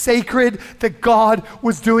sacred that God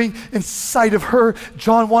was doing inside of her.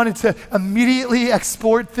 John wanted to immediately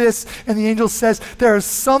export this. And the angel says, there is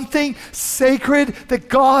something sacred that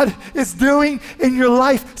God is doing in your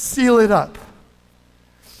life. Seal it up.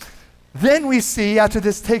 Then we see, after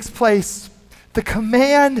this takes place, the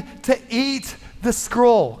command to eat the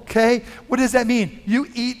scroll, okay? What does that mean? You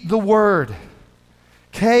eat the word,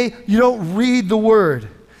 okay? You don't read the word.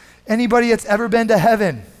 Anybody that's ever been to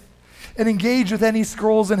heaven and engaged with any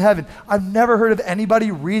scrolls in heaven, I've never heard of anybody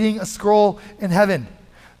reading a scroll in heaven.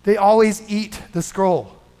 They always eat the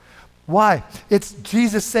scroll. Why? It's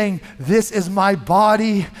Jesus saying, this is my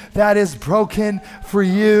body that is broken for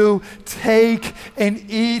you. Take and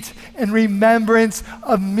eat in remembrance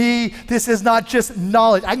of me. This is not just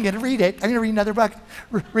knowledge. I'm going to read it. I'm going to read another book.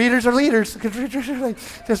 Readers are leaders.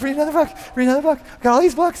 Just read another book. Read another book. Got all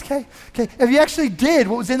these books, okay? Okay. If you actually did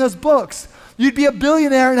what was in those books, you'd be a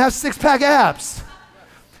billionaire and have six-pack abs.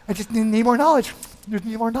 I just need more knowledge. You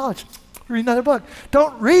need more knowledge. Read another book.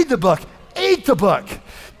 Don't read the book. Eat the book.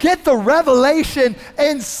 Get the revelation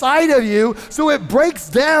inside of you so it breaks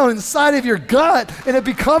down inside of your gut and it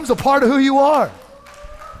becomes a part of who you are.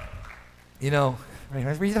 You know,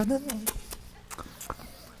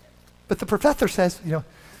 but the professor says, you know,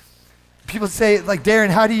 people say, like, Darren,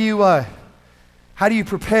 how do you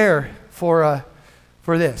prepare for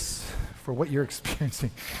this, for what you're experiencing?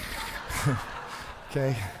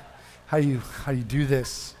 Okay, how do you do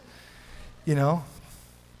this? You know,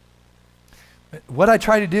 what I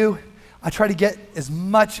try to do, I try to get as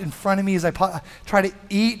much in front of me as I try to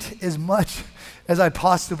eat as much as I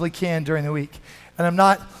possibly can during the week. And I'm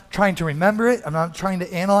not trying to remember it. I'm not trying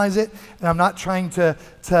to analyze it. And I'm not trying to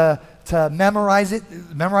memorize it.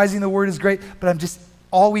 Memorizing the word is great, but I'm just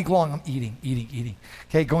all week long, I'm eating.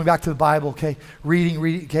 Okay, going back to the Bible, okay, reading,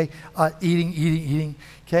 okay, eating,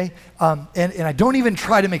 okay. And I don't even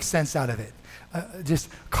try to make sense out of it. Just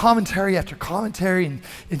commentary after commentary and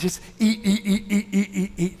just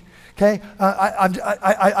eat. Okay,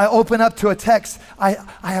 I open up to a text. I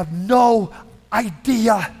have no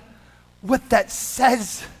idea what that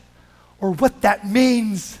says or what that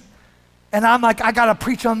means, and I'm like, I gotta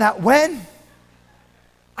preach on that. When?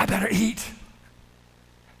 I better eat.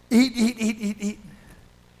 Eat.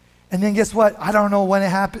 And then guess what? I don't know when it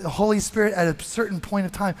happened. The Holy Spirit, at a certain point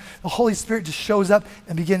of time, the Holy Spirit just shows up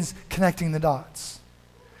and begins connecting the dots.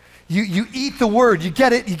 You eat the word, you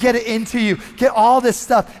get it into you, get all this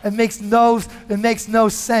stuff. It makes no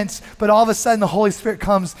sense, but all of a sudden the Holy Spirit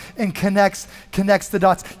comes and connects the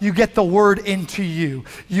dots. You get the word into you.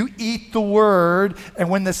 You eat the word, and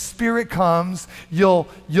when the Spirit comes, you'll,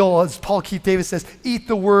 as Paul Keith Davis says, eat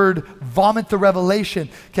the word, vomit the revelation.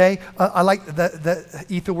 Okay, I like the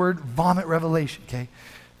eat the word, vomit revelation. Okay,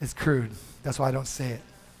 it's crude. That's why I don't say it.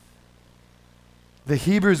 The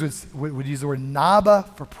Hebrews would use the word naba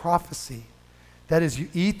for prophecy. That is, you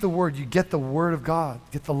eat the word, you get the word of God,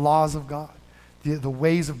 get the laws of God, the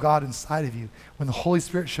ways of God inside of you. When the Holy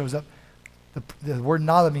Spirit shows up, The word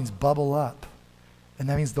nada means bubble up. And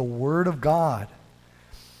that means the word of God,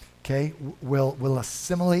 okay, will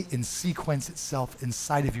assimilate and sequence itself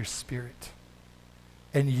inside of your spirit.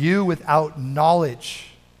 And you, without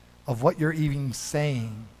knowledge of what you're even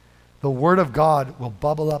saying, the word of God will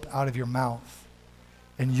bubble up out of your mouth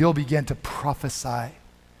and you'll begin to prophesy.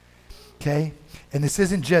 Okay? And this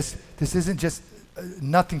isn't just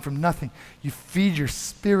nothing from nothing. You feed your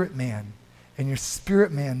spirit man, and your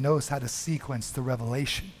spirit man knows how to sequence the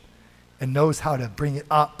revelation and knows how to bring it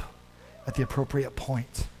up at the appropriate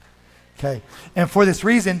point. Okay? And for this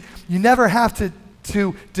reason, you never have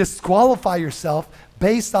to disqualify yourself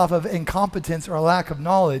based off of incompetence or a lack of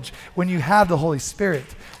knowledge when you have the Holy Spirit.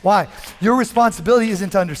 Why? Your responsibility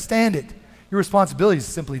isn't to understand it. Your responsibility is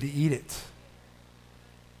simply to eat it.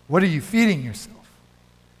 What are you feeding yourself?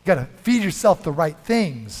 You got to feed yourself the right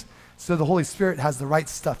things so the Holy Spirit has the right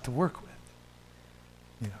stuff to work with.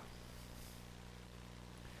 You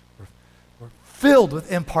know, we're filled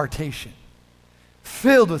with impartation,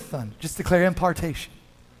 filled with thunder. Just declare impartation.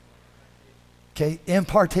 Okay,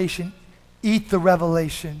 impartation. Eat the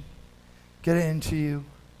revelation. Get it into you.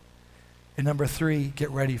 And number 3, get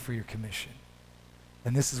ready for your commission.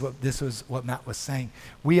 And this was what Matt was saying.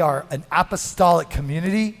 We are an apostolic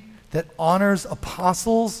community that honors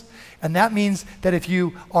apostles, and that means that if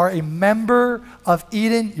you are a member of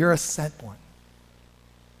Eden, you're a sent one.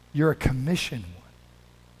 You're a commissioned one.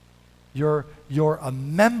 You're a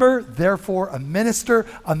member, therefore a minister,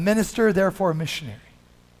 therefore a missionary.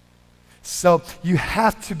 So you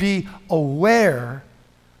have to be aware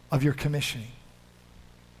of your commissioning,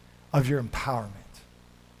 of your empowerment.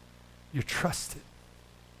 You're trusted.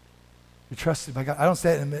 You're trusted by God. I don't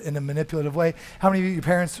say it in a manipulative way. How many of your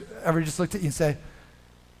parents ever just looked at you and say,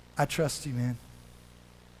 I trust you, man.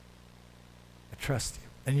 I trust you.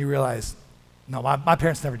 And you realize, no, my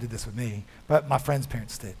parents never did this with me, but my friends'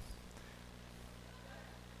 parents did.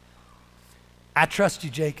 I trust you,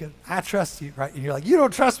 Jacob. I trust you, right? And you're like, you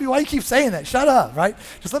don't trust me? Why do you keep saying that? Shut up, right?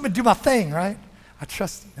 Just let me do my thing, right? I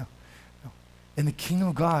trust you. No. In the kingdom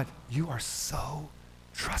of God, you are so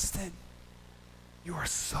trusted. You are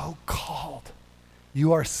so called.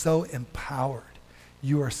 You are so empowered.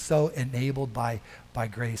 You are so enabled by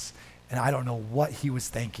grace. And I don't know what he was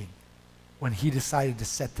thinking when he decided to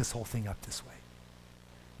set this whole thing up this way.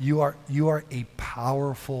 You are a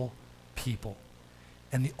powerful people.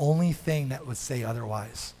 And the only thing that would say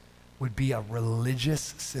otherwise would be a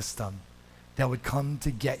religious system that would come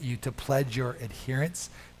to get you to pledge your adherence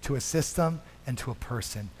to a system and to a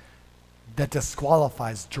person that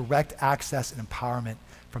disqualifies direct access and empowerment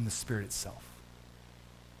from the Spirit itself.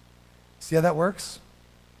 See how that works?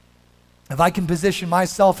 If I can position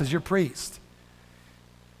myself as your priest,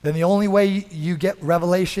 then the only way you get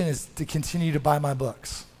revelation is to continue to buy my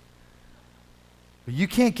books. But you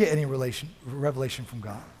can't get any revelation from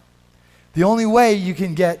God. The only way you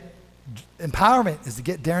can get empowerment is to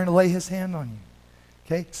get Darren to lay his hand on you.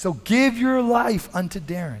 Okay? So give your life unto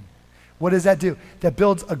Darren. What does that do? That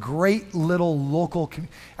builds a great little local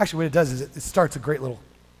community. Actually, what it does is it starts a great little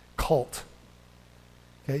cult.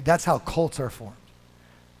 Okay? That's how cults are formed.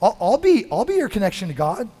 I'll be your connection to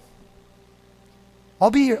God.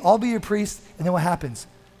 I'll be your priest, and then what happens?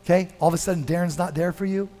 Okay? All of a sudden, Darren's not there for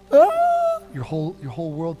you. Your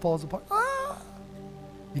whole world falls apart.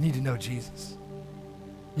 You need to know Jesus.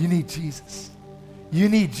 You need Jesus. You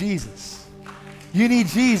need Jesus. You need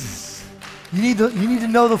Jesus. You need to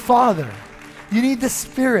know the Father. You need the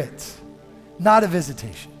Spirit, not a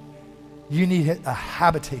visitation. You need a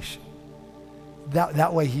habitation.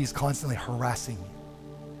 That way he's constantly harassing you.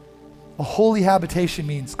 A holy habitation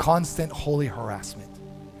means constant holy harassment.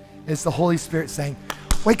 It's the Holy Spirit saying,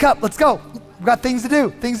 wake up, let's go. We've got things to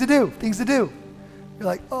do, things to do, things to do. You're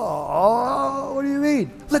like, oh, what do you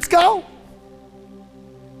mean? Let's go.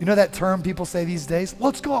 You know that term people say these days?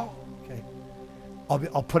 Let's go. Okay.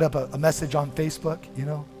 I'll put up a message on Facebook, you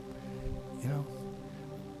know.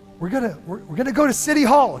 We're gonna go to City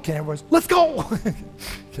Hall. Okay, everyone's, let's go.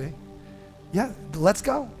 Okay. Yeah, let's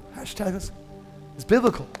go. Hashtag this. It's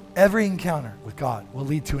biblical. Every encounter with God will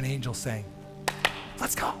lead to an angel saying,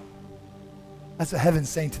 let's go. That's what heaven's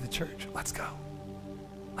saying to the church. Let's go.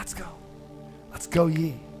 Let's go. Let's go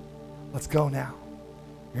ye. Let's go now.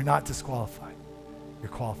 You're not disqualified.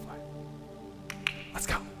 You're qualified. Let's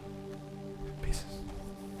go. Pieces.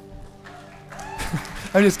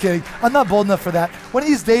 I'm just kidding. I'm not bold enough for that. One of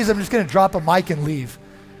these days, I'm just going to drop a mic and leave.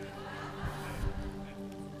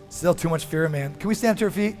 Still too much fear, man. Can we stand to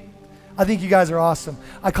our feet? I think you guys are awesome.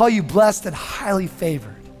 I call you blessed and highly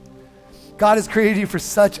favored. God has created you for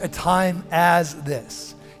such a time as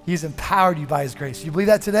this. He's empowered you by his grace. You believe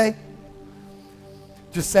that today?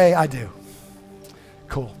 Just say, I do.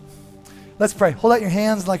 Cool. Let's pray. Hold out your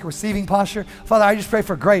hands like a receiving posture. Father, I just pray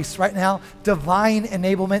for grace right now, divine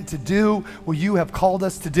enablement to do what you have called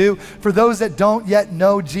us to do. For those that don't yet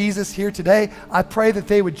know Jesus here today, I pray that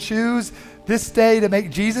they would choose this day to make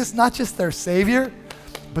Jesus not just their Savior,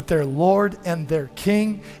 but their Lord and their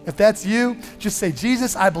King. If that's you, just say,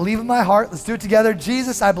 Jesus, I believe in my heart. Let's do it together.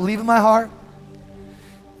 Jesus, I believe in my heart.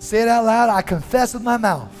 Say it out loud. I confess with my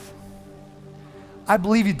mouth. I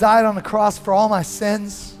believe you died on the cross for all my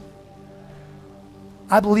sins.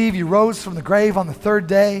 I believe you rose from the grave on the third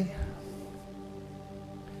day.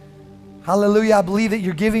 Hallelujah. I believe that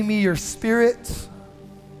you're giving me your Spirit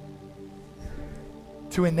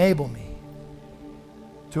to enable me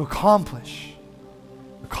to accomplish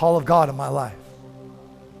the call of God in my life.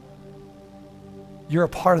 You're a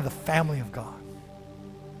part of the family of God.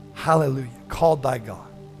 Hallelujah. Called by God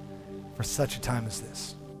for such a time as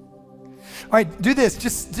this. All right, do this.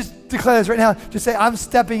 Just declare this right now. Just say, I'm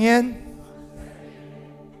stepping in,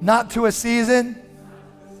 not to a season.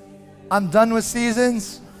 I'm done with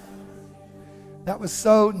seasons. That was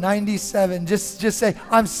so 97. Just say,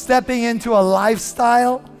 I'm stepping into a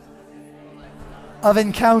lifestyle of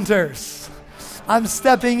encounters. I'm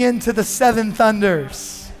stepping into the seven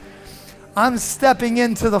thunders. I'm stepping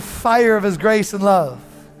into the fire of his grace and love.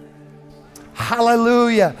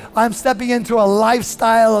 Hallelujah. I'm stepping into a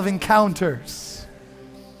lifestyle of encounters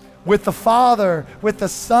with the Father, with the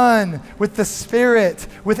Son, with the Spirit,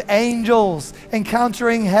 with angels,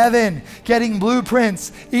 encountering heaven, getting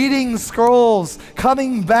blueprints, eating scrolls,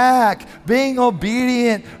 coming back, being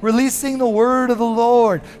obedient, releasing the word of the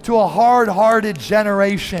Lord to a hard-hearted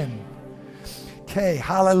generation. Okay,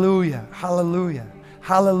 hallelujah, hallelujah,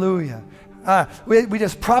 hallelujah. We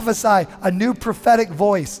just prophesy a new prophetic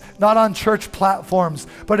voice, not on church platforms,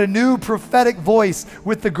 but a new prophetic voice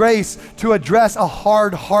with the grace to address a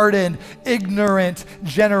hard-hearted, ignorant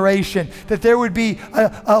generation. That there would be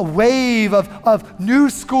a wave of new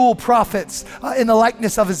school prophets in the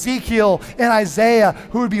likeness of Ezekiel and Isaiah,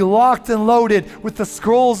 who would be locked and loaded with the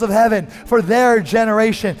scrolls of heaven for their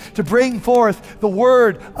generation to bring forth the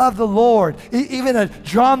word of the Lord. Even a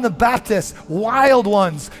John the Baptist, wild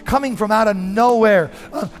ones coming from out of nowhere,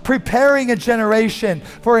 preparing a generation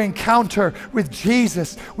for encounter with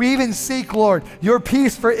Jesus. We even seek, Lord, your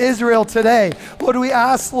peace for Israel today. Lord, we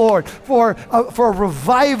ask, Lord, for a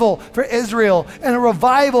revival for Israel and a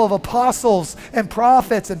revival of apostles and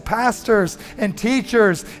prophets and pastors and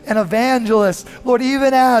teachers and evangelists. Lord,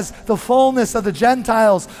 even as the fullness of the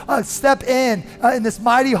Gentiles step in this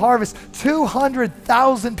mighty harvest,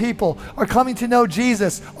 200,000 people are coming to know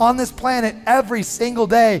Jesus on this planet every single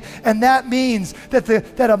day. And that means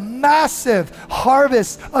that a massive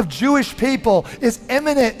harvest of Jewish people is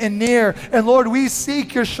imminent and near. And Lord, we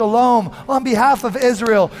seek your shalom on behalf of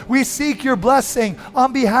Israel. We seek your blessing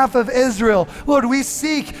on behalf of Israel. Lord, we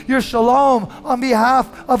seek your shalom on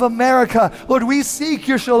behalf of America. Lord, we seek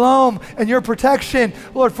your shalom and your protection,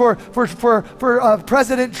 Lord, for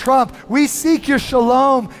President Trump. We seek your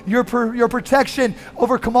shalom, your protection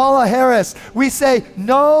over Kamala Harris. We say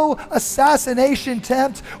no assassination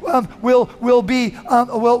attempt will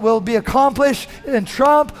be accomplished in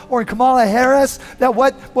Trump or in Kamala Harris. That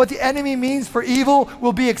what the enemy means for evil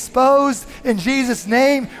will be exposed in Jesus'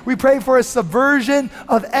 name. We pray for a subversion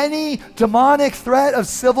of any demonic threat of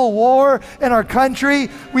civil war in our country.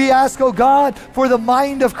 We ask, oh God, for the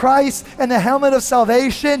mind of Christ and the helmet of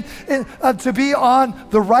salvation to be on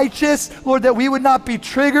the righteous, Lord, that we would not be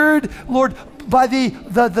triggered, Lord, by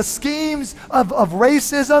the schemes of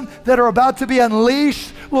racism that are about to be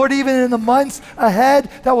unleashed, Lord, even in the months ahead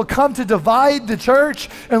that will come to divide the church.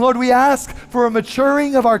 And Lord, we ask for a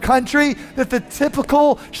maturing of our country, that the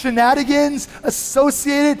typical shenanigans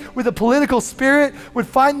associated with the political spirit would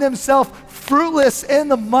find themselves fruitless in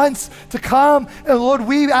the months to come. And Lord,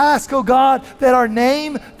 we ask, oh God, that our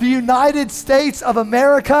name, the United States of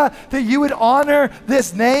America, that you would honor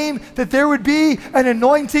this name, that there would be an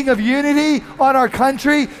anointing of unity on our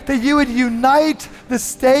country, that you would unite the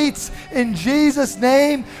states in Jesus'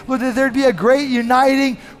 name. Lord, that there'd be a great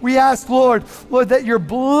uniting. We ask, Lord, that your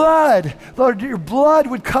blood, Lord, your blood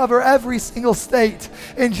would cover every single state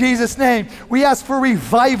in Jesus' name. We ask for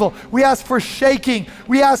revival. We ask for shaking.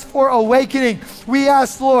 We ask for awakening. We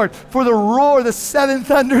ask, Lord, for the roar, the seven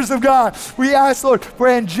thunders of God. We ask, Lord, for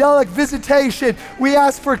angelic visitation. We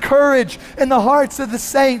ask for courage in the hearts of the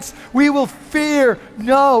saints. We will fear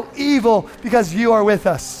no evil because you are with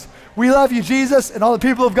us. We love you, Jesus. And all the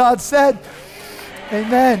people of God said,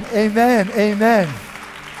 amen, amen, amen.